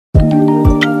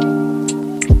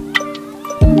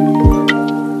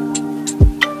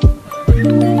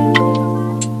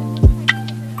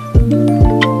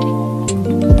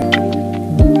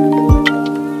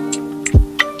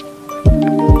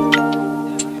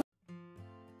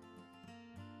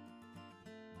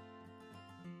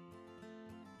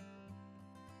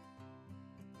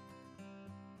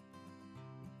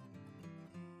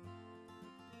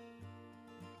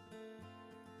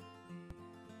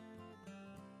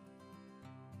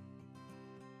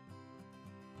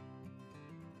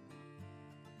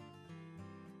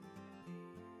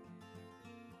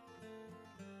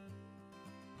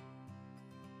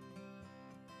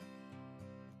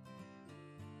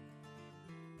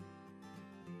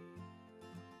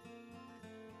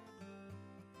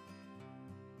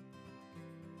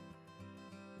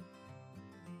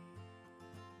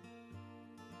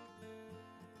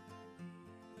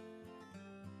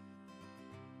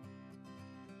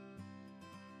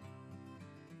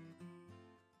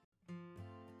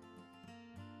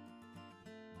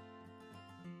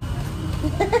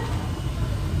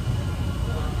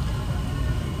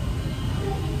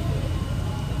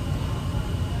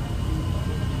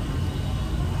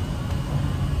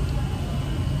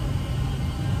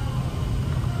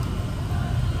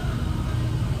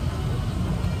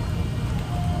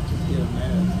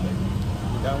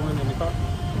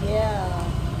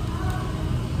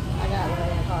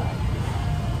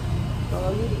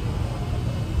go hit it.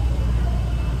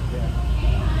 Yeah.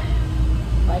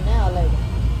 Right now, like.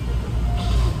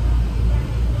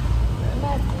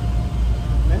 Imagine.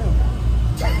 Now.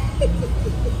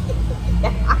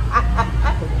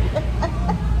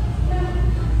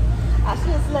 I should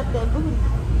have slept that booty.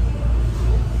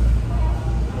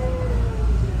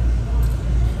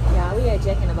 Yeah, we at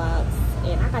Jack in the Box,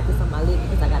 and I got this on my lip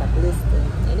because I got a blister,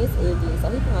 and it's ugly, so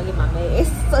he gonna get my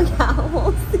mask so y'all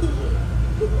won't see it.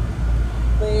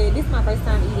 But this is my first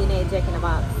time eating at Jack in the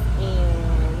Box,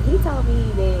 and he told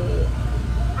me that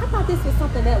I thought this was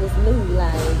something that was new,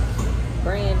 like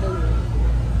brand new.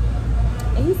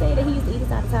 And he said that he used to eat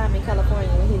this all the time in California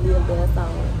when he lived there, so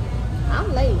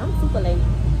I'm late. I'm super late.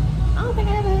 I don't think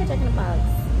I ever had Jack in the Box.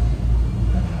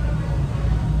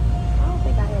 I don't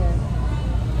think I have.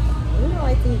 We're gonna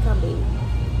wait till he come back.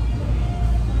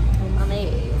 On my ass.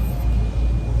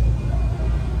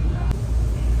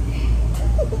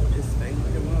 It stinks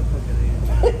like a motherfucker in.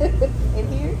 In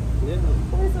here? Yeah.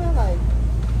 What does it smell like?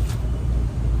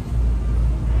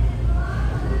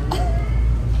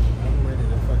 I'm ready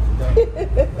to fucking go.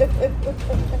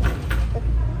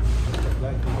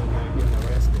 Black people are getting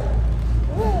arrested.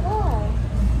 What? Why?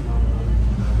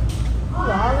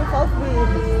 You all in folks'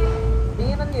 business.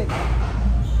 Being a nigga.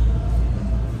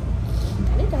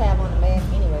 I need to have on a mask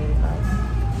anyways, like.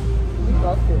 We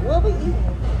both do. What we eating?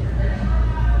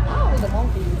 I don't really want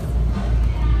these.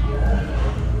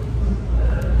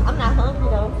 I'm not hungry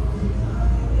though.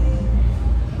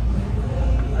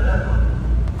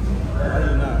 Why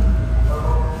you not?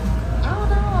 I don't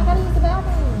know. I gotta use the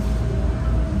bathroom.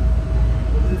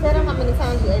 Tell them how many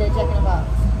times you ate at Jack in the Box.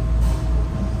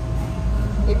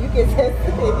 If you can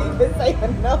say, a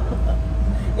number.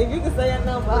 If you can say a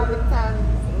number, how many times?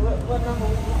 What number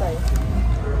would you say?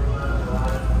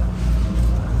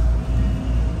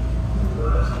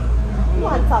 You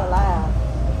want to talk loud.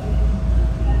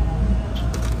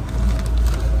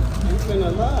 You've been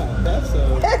alive. That's a.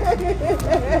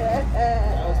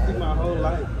 I was through my whole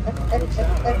life.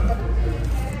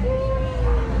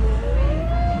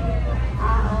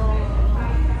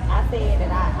 I said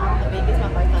that I'm gonna make this my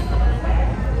first time coming in.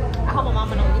 I hope my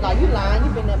mama don't be like, you lying, you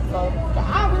been there before. But I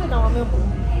really don't remember.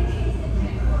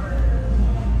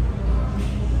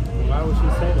 Why would she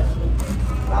say that?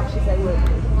 Why would she say what?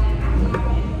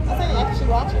 I said after she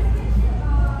watch it.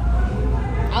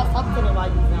 I was talking to them while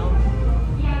you know.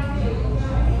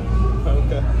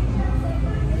 Okay.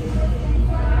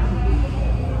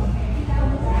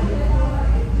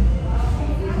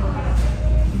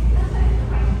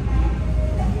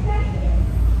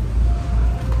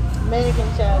 Mannequin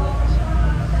challenge.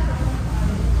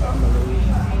 I'm gonna leave.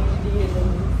 You did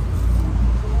lose.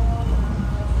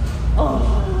 Oh.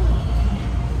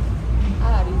 I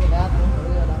gotta use the bathroom for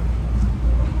real though.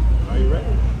 Are you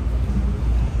ready?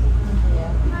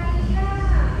 Yeah.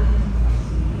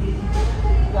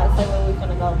 You gotta say where we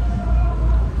finna go.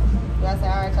 You gotta say,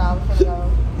 alright y'all, we finna go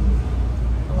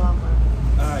to Walmart.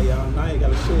 Alright, y'all. Now you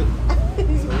got a shit.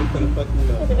 So we finna fucking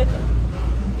go.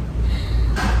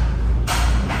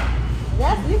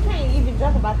 You can't even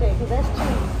joke about that because that's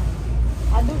cheap.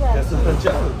 I do got That's not a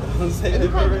joke. I'm saying you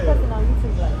it for can't be real. posting on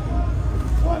YouTube like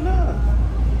Why not?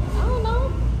 I don't know.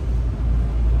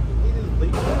 You just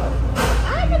leave it out.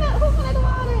 I ain't gonna who's gonna do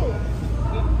all that?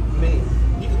 Me.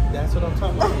 That's what I'm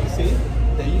talking about. You see?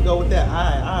 There you go with that.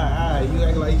 I. You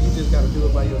act like you just gotta do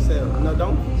it by yourself. No,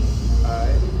 don't.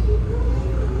 Alright.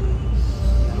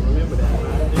 Now remember that.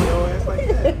 I do your ass like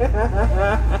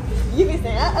that. You be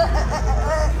saying,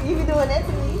 you be doing that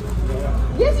to me.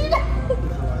 Yeah. Yes, you do. No,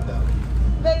 I don't.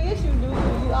 But yes, you do.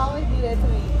 You always do that to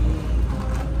me.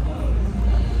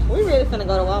 We really finna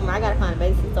go to Walmart. I gotta find a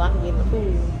babysit so I can get in the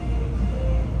pool.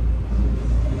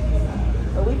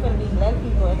 But we finna be black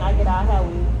people and I get our hair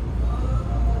weed.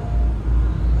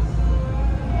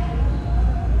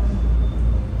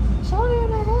 Show them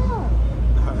my hair.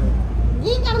 Alright.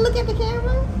 You ain't gotta look at the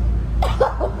camera.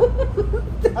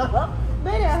 Stop.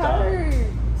 Man, it hurt.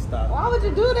 Stop. Why would you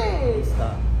do this?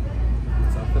 Stop.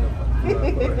 I'm finna fuck you up.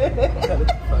 Cut it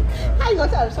the fuck out. How you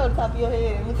gonna try to show the top of your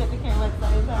head and look at the camera at the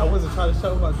same time? I wasn't trying to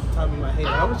show about the top of my head.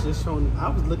 I was just showing. I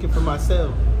was looking for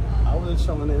myself. I wasn't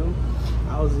showing them.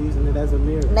 I was using it as a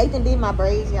mirror. Nathan did my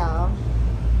braids, y'all.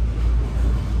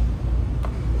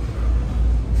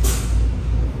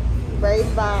 Braids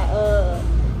by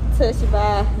Touched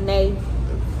by Nay.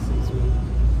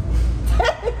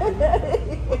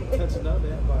 Touching up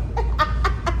that body.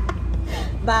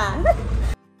 Bye.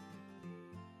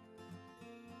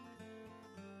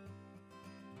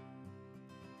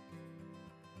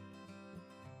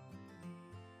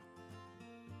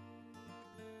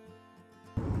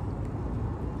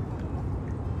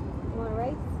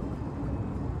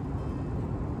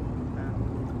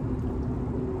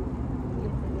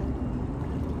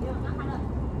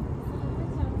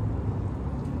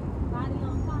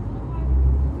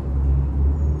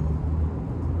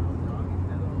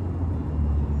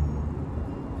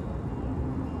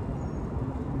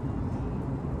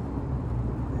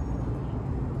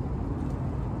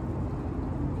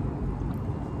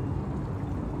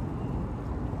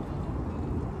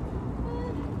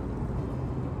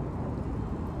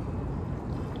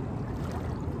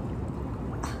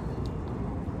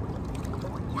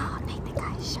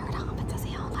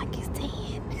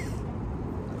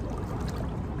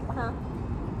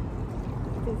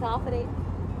 too tall for that.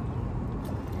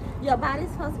 Your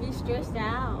body's supposed to be stretched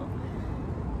out.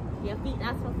 Your feet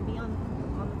not supposed to be on the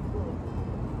floor.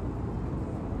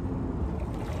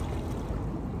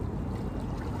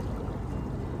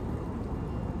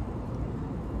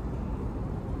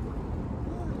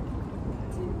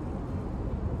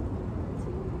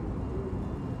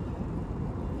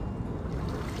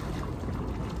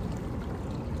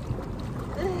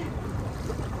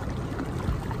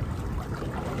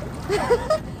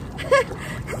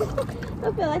 I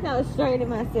feel like I was straining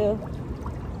myself.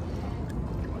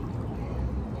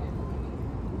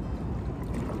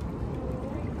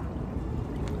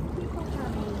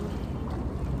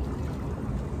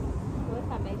 What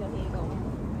if I made your head go?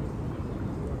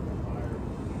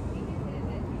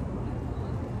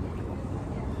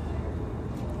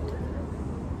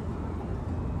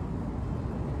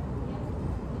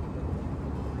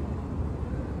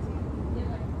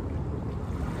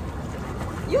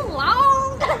 You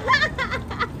long.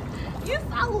 You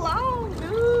so long,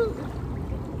 dude.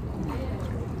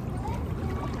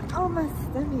 Oh, my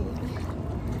stomach.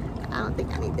 I don't think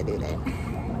I need to do that.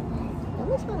 I'm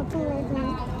just trying to pull right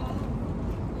down.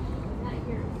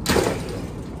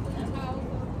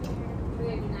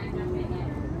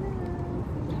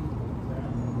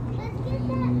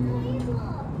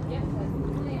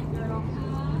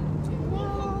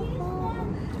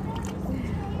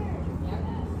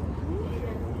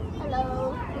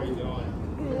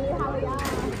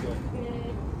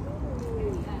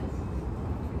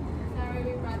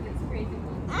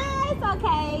 It's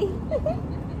okay.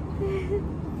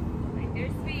 Like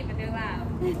they're sweet, but they're loud.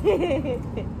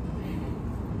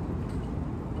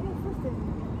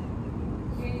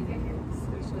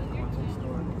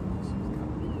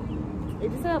 Did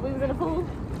you say we was in the pool?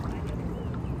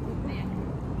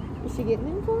 Is she getting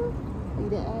in the pool? You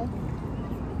didn't ask?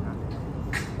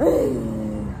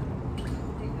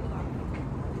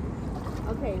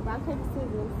 Okay, rock, paper,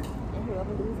 scissors, and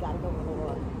whoever loses gotta go in the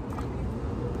water.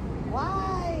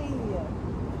 Why?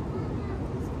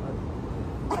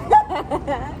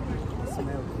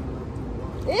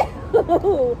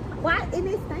 Ew. Why? And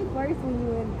it stank worse when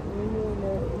you're in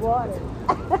the water.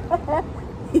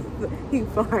 You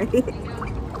farted.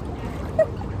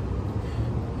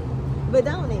 But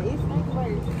don't it? It stank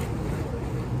worse.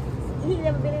 You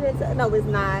never been in the tub? No, it's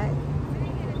not.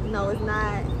 No, it's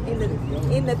not.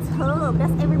 In the tub.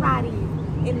 That's everybody.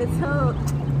 In the tub.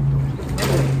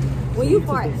 When you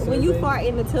fart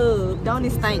in the tub, don't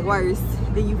it stink worse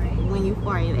than when you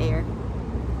fart in the air?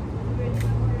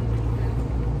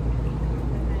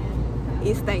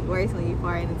 It stink worse when you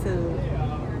fart in the tub.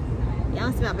 Y'all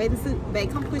don't see my bathing suit?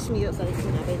 Babe, come push me up so they see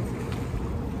my bathing suit.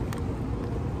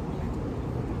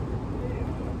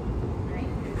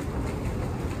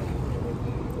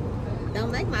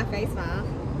 Don't make my face fall.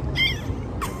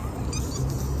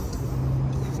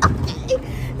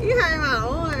 You hurt my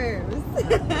arms.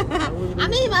 I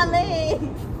mean my legs.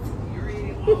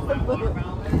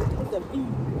 It's a bee.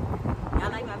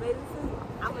 Y'all like my bathing suit?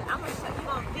 I'm gonna show you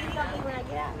on video me when I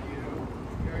get out.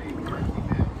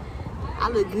 I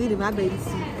look good in my bathing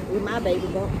suit with my baby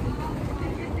bump.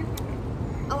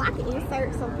 Oh, I can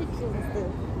insert some pictures and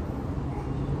stuff.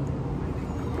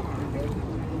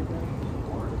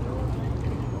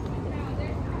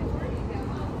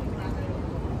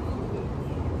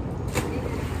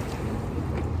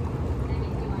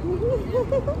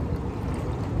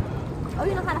 Oh,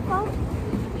 you know how to float?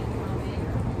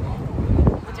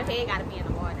 But your head gotta be in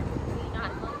the water. You know how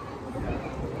to float?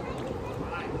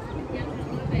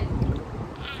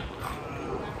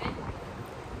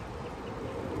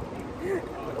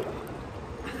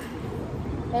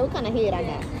 Hey, what kind of head I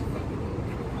got?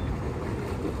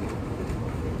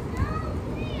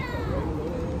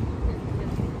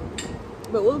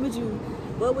 But what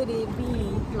would it be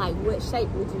like? What shape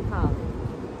would you call it?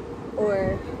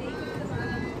 Or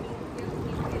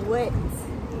what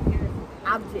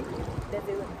object does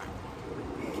it look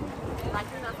like? Like,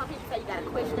 you know, some people say you got a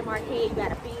question mark head, you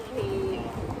got a bean head,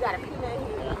 you got a peanut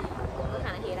head. What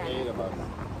kind of head I got?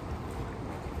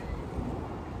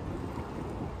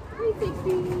 360.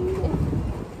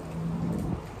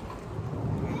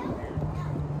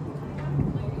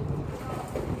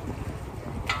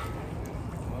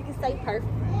 You can say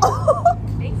perfect.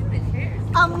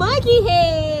 A monkey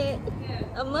head.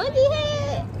 A monkey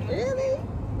head? Really?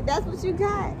 That's what you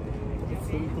got?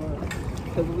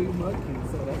 Because we monkeys,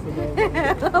 so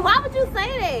that's about Why would you say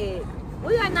that?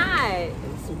 We are not.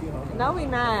 No, we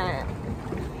not.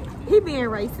 He being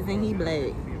racist and he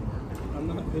black. I'm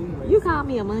not being racist. You call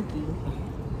me a monkey.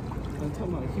 I'm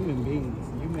talking about human beings.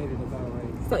 You made it about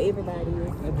race. So everybody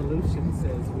is. Evolution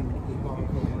says we evolve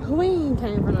from queen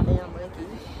came from a damn monkey.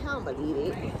 I don't believe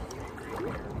it.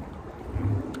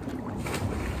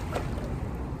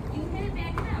 You hit it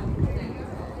back out.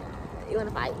 You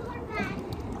wanna fight?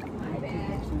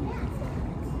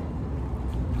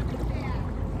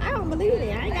 I don't believe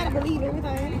it. I ain't gotta believe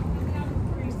everything.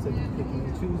 So you picking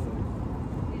and choosing.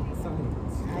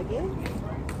 Science. I guess.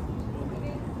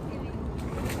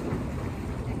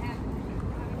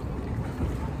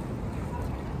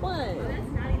 One,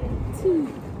 two,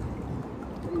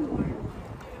 three.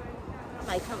 I'm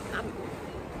like,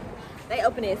 they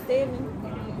open at 7.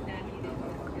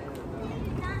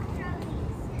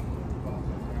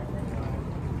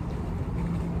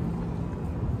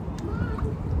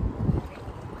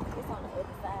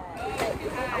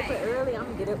 Open early, I'm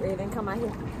gonna get up early and come out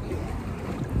here.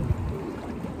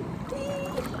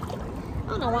 I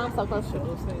don't know why I'm so close to it.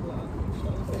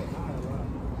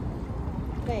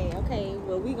 Okay,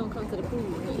 well we gonna come to the pool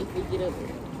if we get up.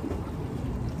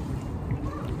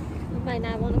 You might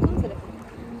not want to come to the pool.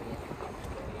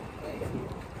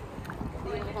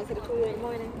 You want to come to the pool in the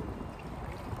morning?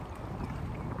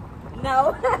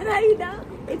 No, no you don't.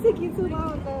 It took you too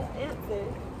long to answer.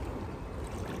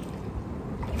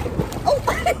 Oh!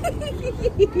 Thank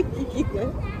you.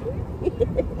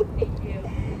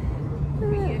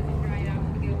 We get to dry it out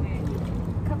to go in.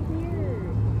 Come here.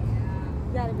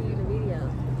 You gotta be in the video.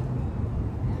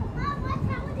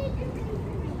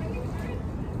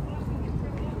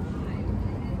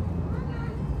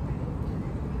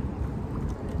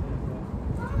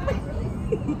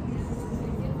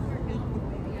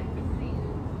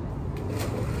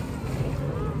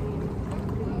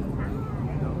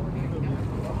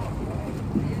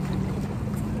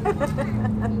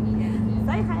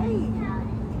 Say hey.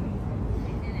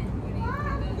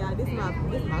 Yeah, this my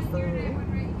son.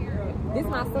 This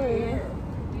my son.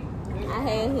 I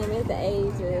had him at the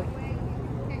age of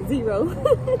 0.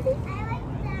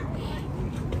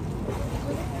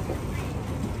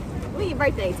 When your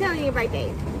birthday? Tell me your birthday.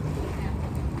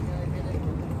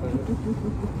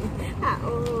 How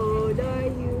old are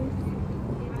you?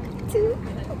 2.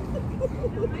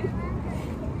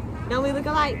 Don't we look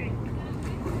alike?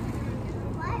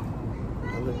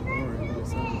 I look orange in the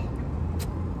sun.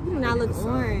 You do not look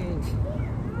orange.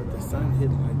 But the sun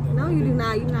hitting like that. No, you do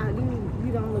not. You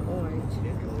don't look orange.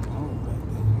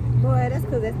 Boy, that's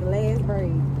because that's the last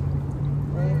braid.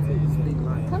 Speak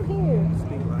light. Come here.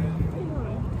 Speak light.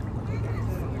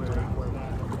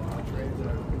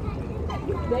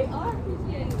 They are.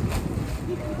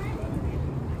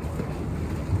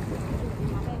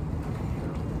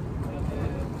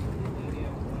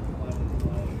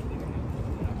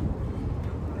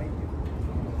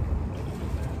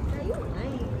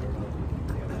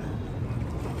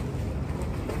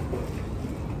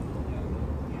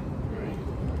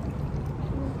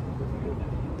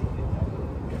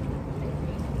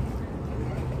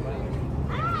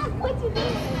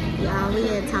 Y'all, we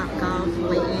at Topgolf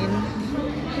waiting.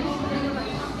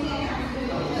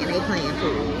 And they playing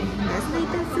pool. That's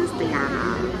Nathan's sister,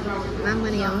 y'all. My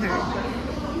money on her.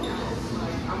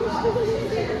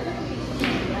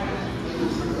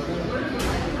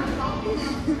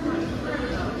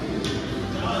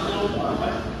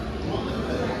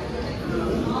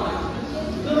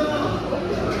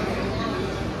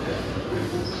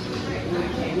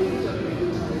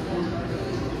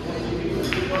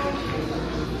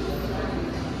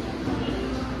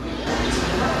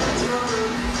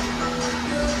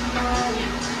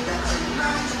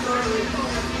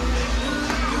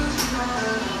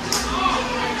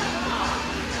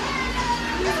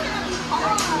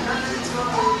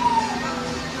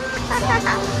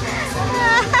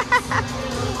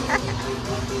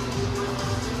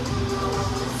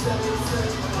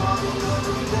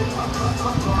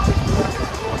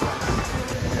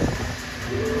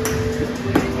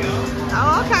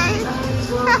 Oh, okay.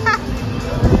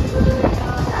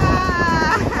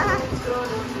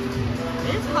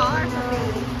 It's hard for me.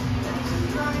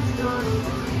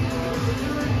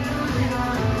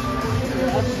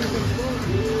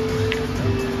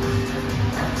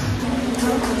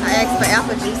 I asked for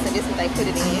apple juice and this is what they put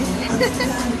it in.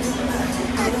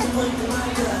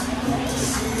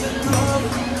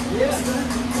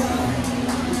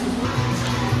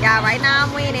 Y'all, right now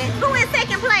I'm winning. Who in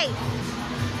second place?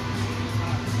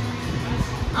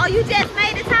 Oh, you just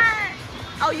made the time?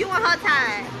 Oh, you want her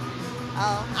time?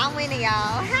 Oh, I'm winning,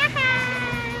 y'all.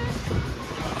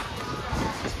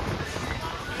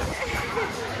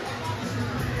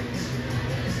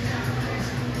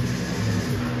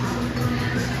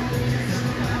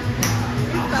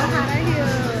 It's so hot out here,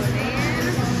 man.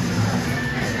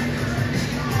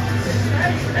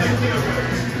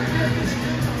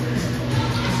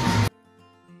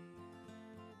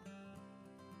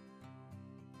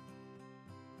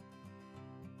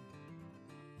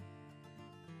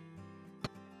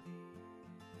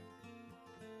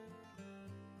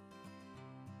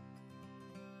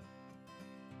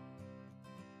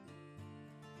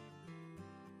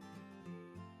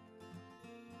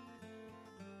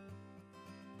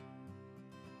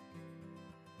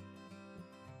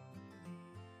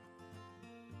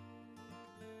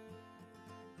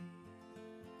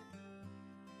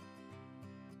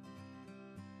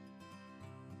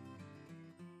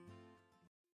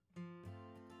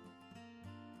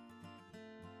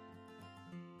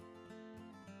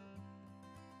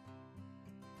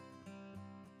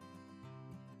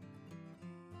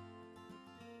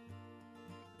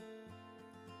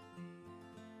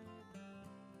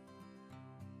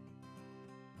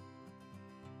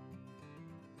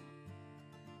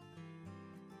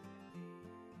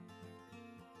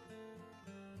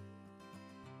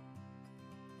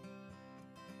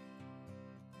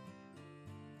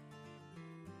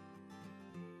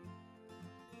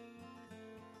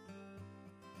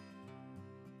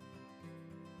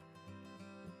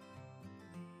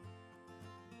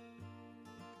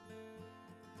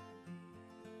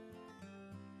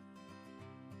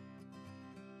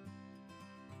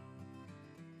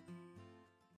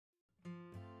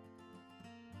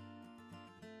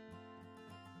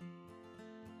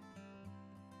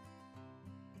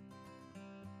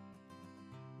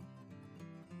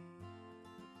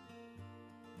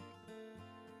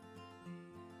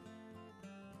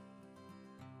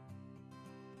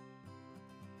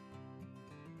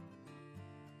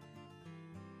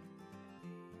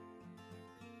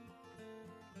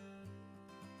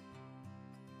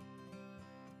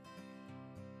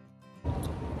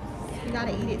 You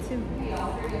gotta eat it too.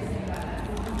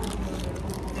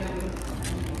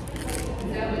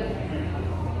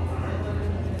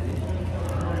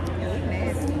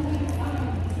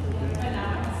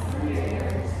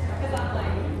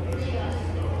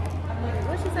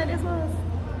 What she said this was?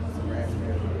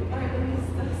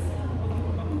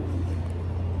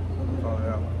 Oh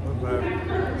yeah.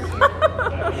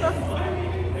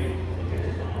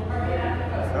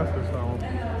 That's the song. I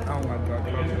don't like dark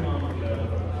chocolate.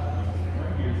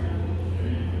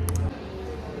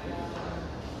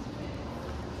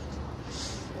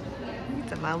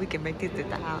 Tomorrow we can make this at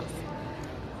the house.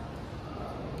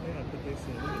 Yeah, put this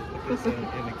in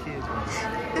the kids' room.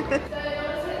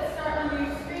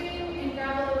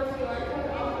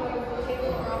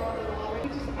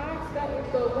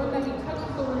 The one that you touched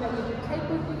is the one that you do take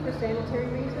with you for sanitary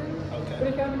reasons. Okay. But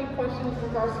if you have any questions in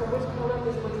regards to which product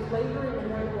is what flavor, you're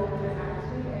more than welcome to ask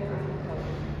me, and I can tell you.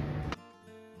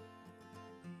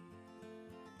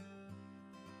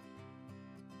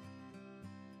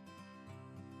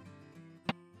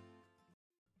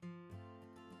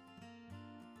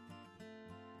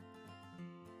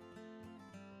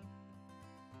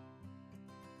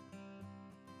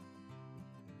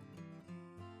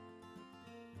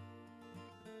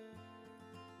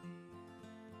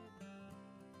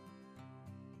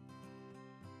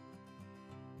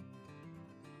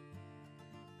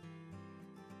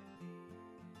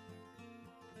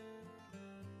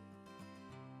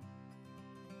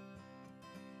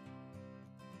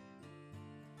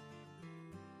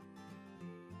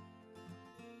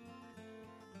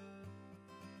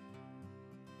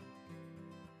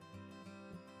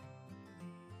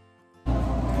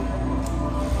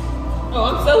 Oh,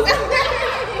 I'm so sorry.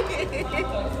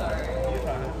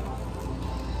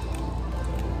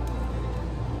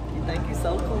 You think you're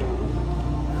so cool.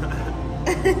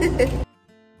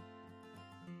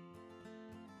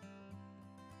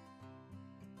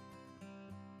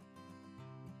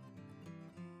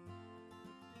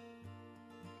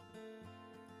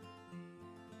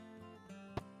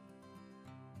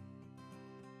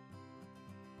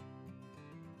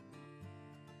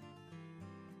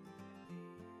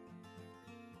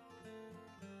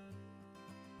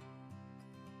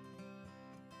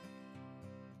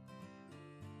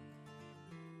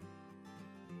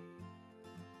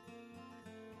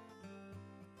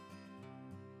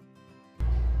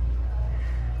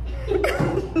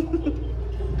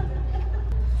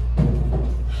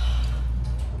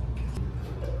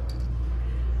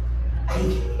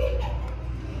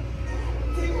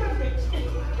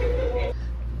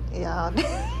 Y'all.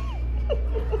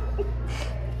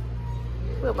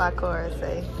 What my chorus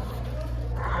say?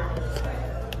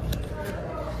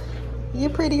 You're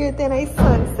prettier than a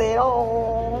sunset.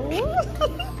 Oh.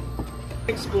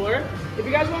 Explore. If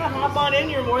you guys want to hop on in,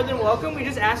 you're more than welcome. We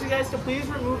just ask you guys to please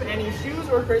remove any shoes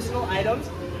or personal items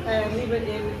and leave it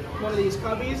in one of these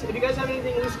cubbies. If you guys have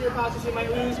anything loose in your pockets you might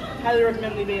lose, highly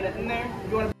recommend leaving it in there.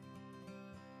 If you want to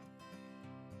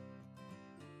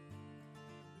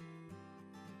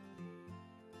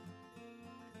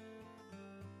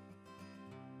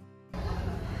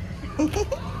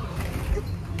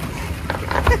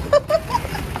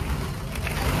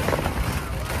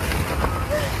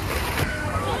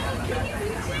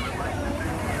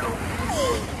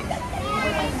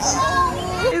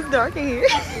It's dark in here.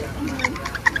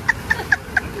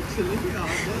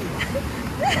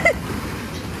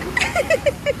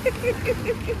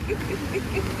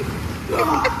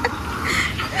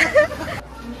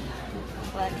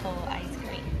 Black hole ice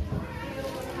cream.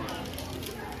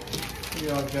 Here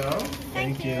y'all go.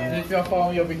 Thank you. And if y'all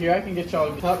follow me over here, I can get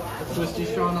y'all a cup, a twisty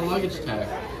straw, and a luggage tag.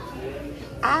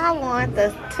 I want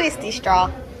the twisty straw.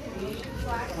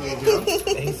 There you go.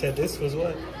 And he said this was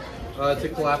what? It's a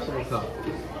collapsible cup.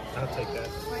 I'll take that.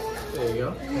 There you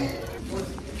go.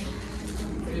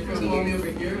 If y'all follow me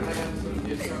over here, I have some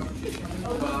gift cards as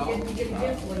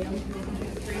well.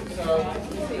 So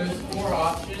there's 4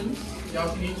 options. Y'all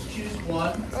can each choose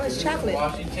one. Oh, it's There's chocolate. A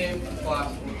washing tape, a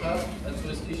collapsible cup, a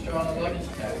twisty straw, and a luggage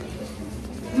tag.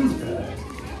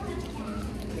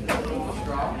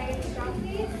 Straw.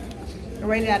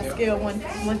 Rated out of scale 1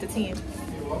 to 10. You're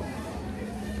welcome.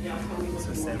 It's a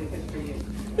 7.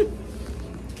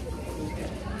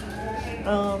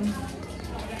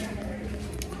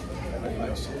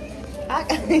 I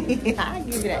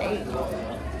give it an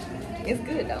 8. It's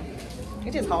good though.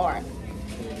 It's just hard.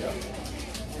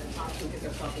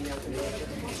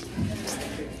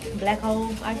 Black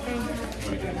hole ice cream.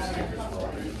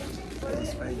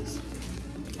 His face.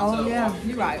 Oh yeah,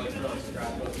 you're right.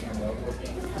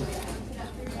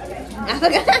 I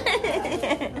forgot.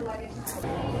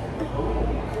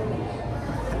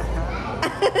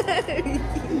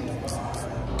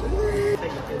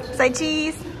 Say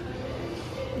cheese.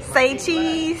 Say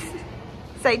cheese.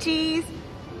 Say cheese.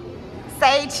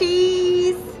 Say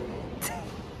cheese.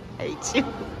 Hate you.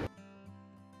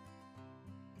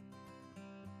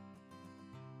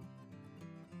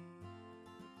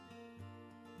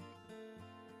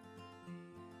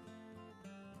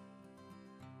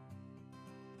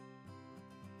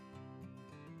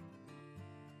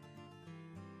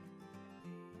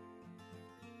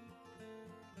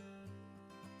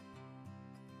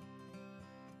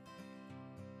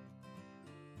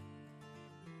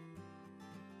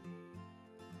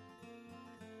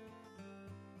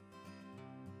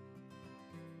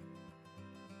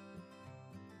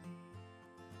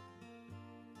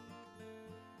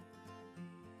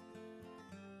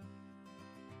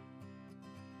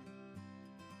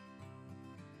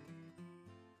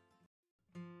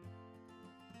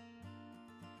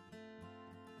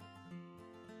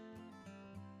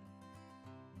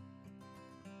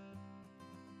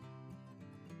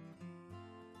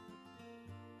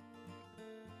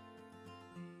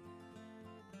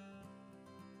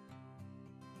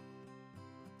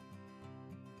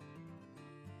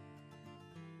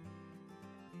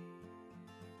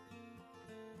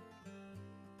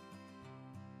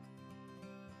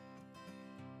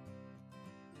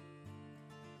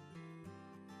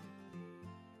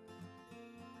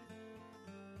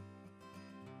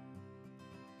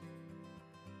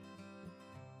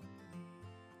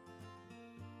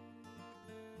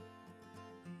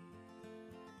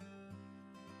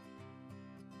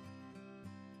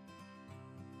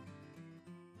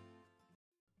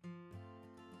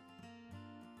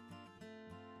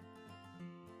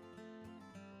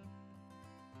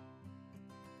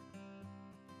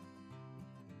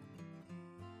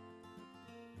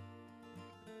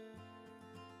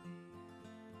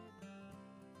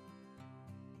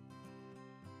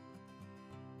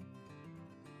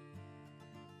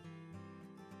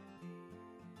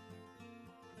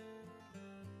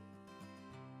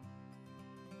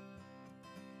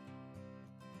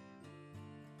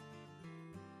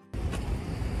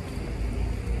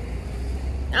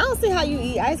 I don't see how you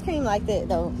eat ice cream like that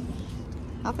though.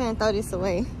 I'm finna throw this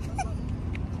away.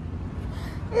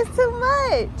 It's too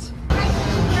much.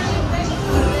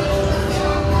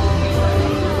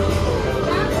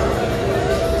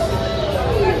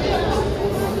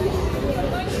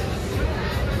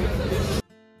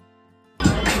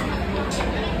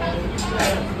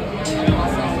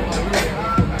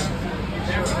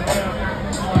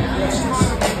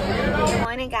 Good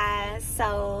morning, guys.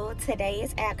 So today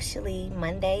is actually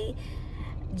Monday,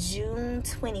 June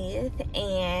 20th,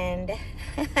 and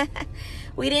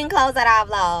we didn't close out our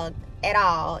vlog at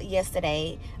all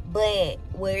yesterday, but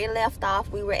where it left off,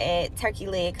 we were at Turkey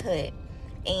Leg Hut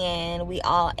and we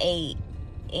all ate,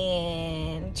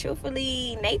 and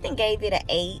truthfully Nathan gave it an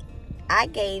 8. I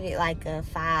gave it like a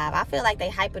 5. I feel like they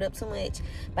hype it up too much,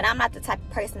 but I'm not the type of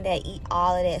person that eat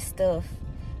all of that stuff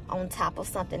on top of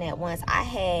something at once. I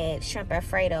had shrimp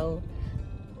Alfredo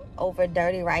over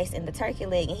dirty rice in the turkey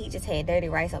leg, and he just had dirty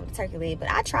rice over the turkey leg.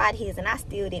 But I tried his and I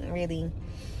still didn't really,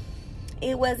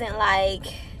 it wasn't like,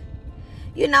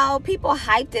 you know, people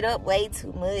hyped it up way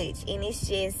too much, and it's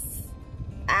just,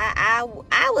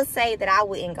 I would say that I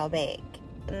wouldn't go back.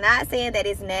 I'm not saying that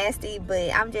it's nasty,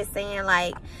 but I'm just saying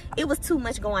like it was too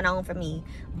much going on for me.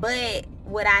 But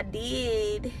what I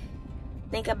did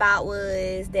think about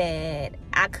was that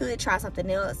I could try something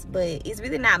else, but it's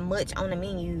really not much on the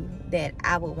menu that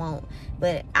I would want.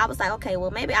 But I was like, okay,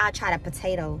 well, maybe I'll try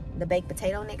the baked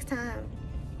potato next time.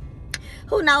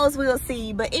 Who knows, we'll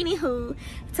see. But anywho,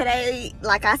 today,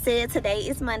 like I said, today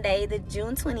is Monday, the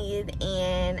June 20th,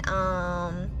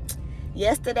 and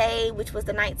yesterday, which was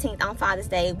the 19th on Father's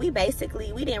Day, we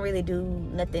didn't really do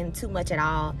nothing too much at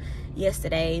all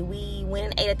yesterday. We went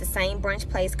and ate at the same brunch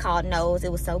place called No's.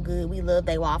 It was so good. We loved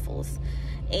their waffles.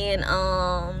 And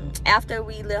after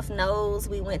we left No's,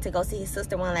 we went to go see his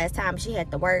sister one last time. She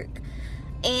had to work,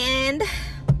 and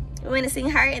we went to see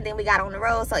her, and then we got on the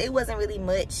road. So it wasn't really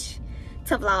much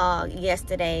to vlog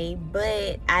yesterday,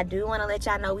 but I do want to let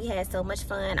y'all know we had so much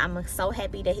fun. I'm so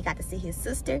happy that he got to see his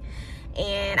sister,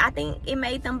 and I think it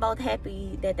made them both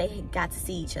happy that they got to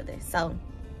see each other. So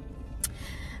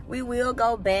we will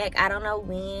go back. I don't know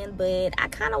when, but I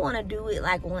kind of want to do it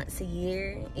like once a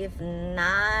year. If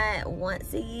not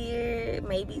once a year,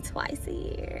 maybe twice a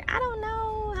year. I don't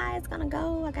know how it's gonna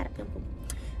go. I got a pimple.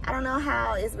 I don't know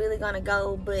how it's really gonna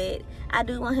go, but I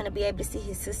do want him to be able to see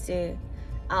his sister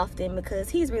often, because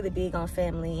he's really big on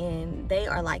family, and they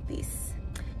are like this.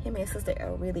 Him and his sister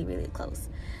are really, really close.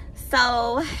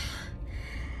 So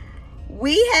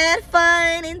We had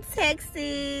fun in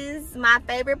Texas. My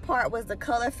favorite part was the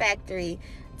Color Factory.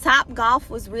 Top Golf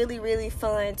was really, really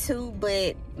fun too,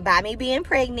 but by me being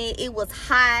pregnant, it was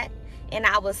hot and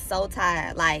I was so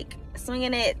tired. Like,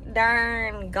 swinging that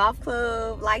darn golf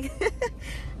club, like,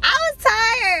 I was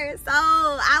tired. So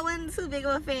I wasn't too big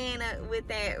of a fan with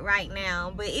that right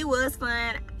now, but it was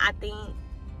fun.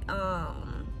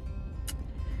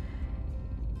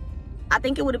 I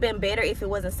think it would have been better if it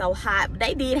wasn't so hot.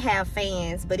 They did have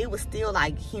fans, but it was still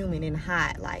like humid and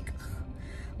hot, like.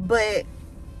 But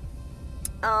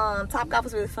Top Golf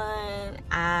was really fun.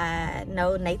 I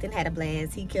know Nathan had a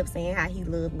blast. He kept saying how he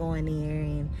loved going there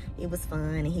and it was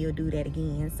fun and he'll do that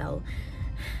again. So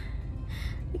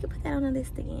we can put that on the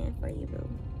list again for you, boo.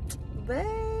 But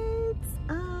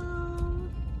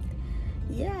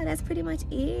yeah, that's pretty much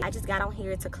it. I just got on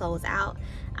here to close out.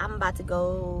 I'm about to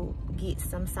go get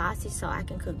some sausage so I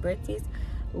can cook breakfast.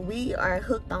 We are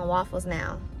hooked on waffles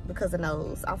now because of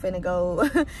those. I'm finna go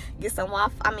get some I'm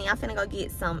finna go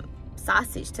get some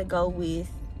sausage to go with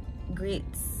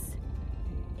grits,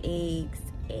 eggs,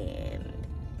 and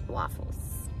waffles.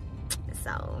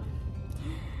 So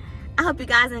I hope you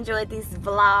guys enjoyed this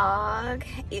vlog.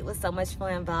 It was so much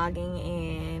fun vlogging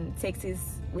in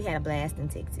Texas. We had a blast in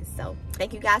Texas. So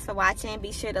thank you guys for watching.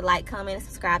 Be sure to like, comment, and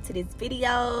subscribe to this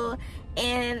video.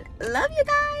 And love you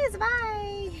guys.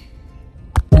 Bye.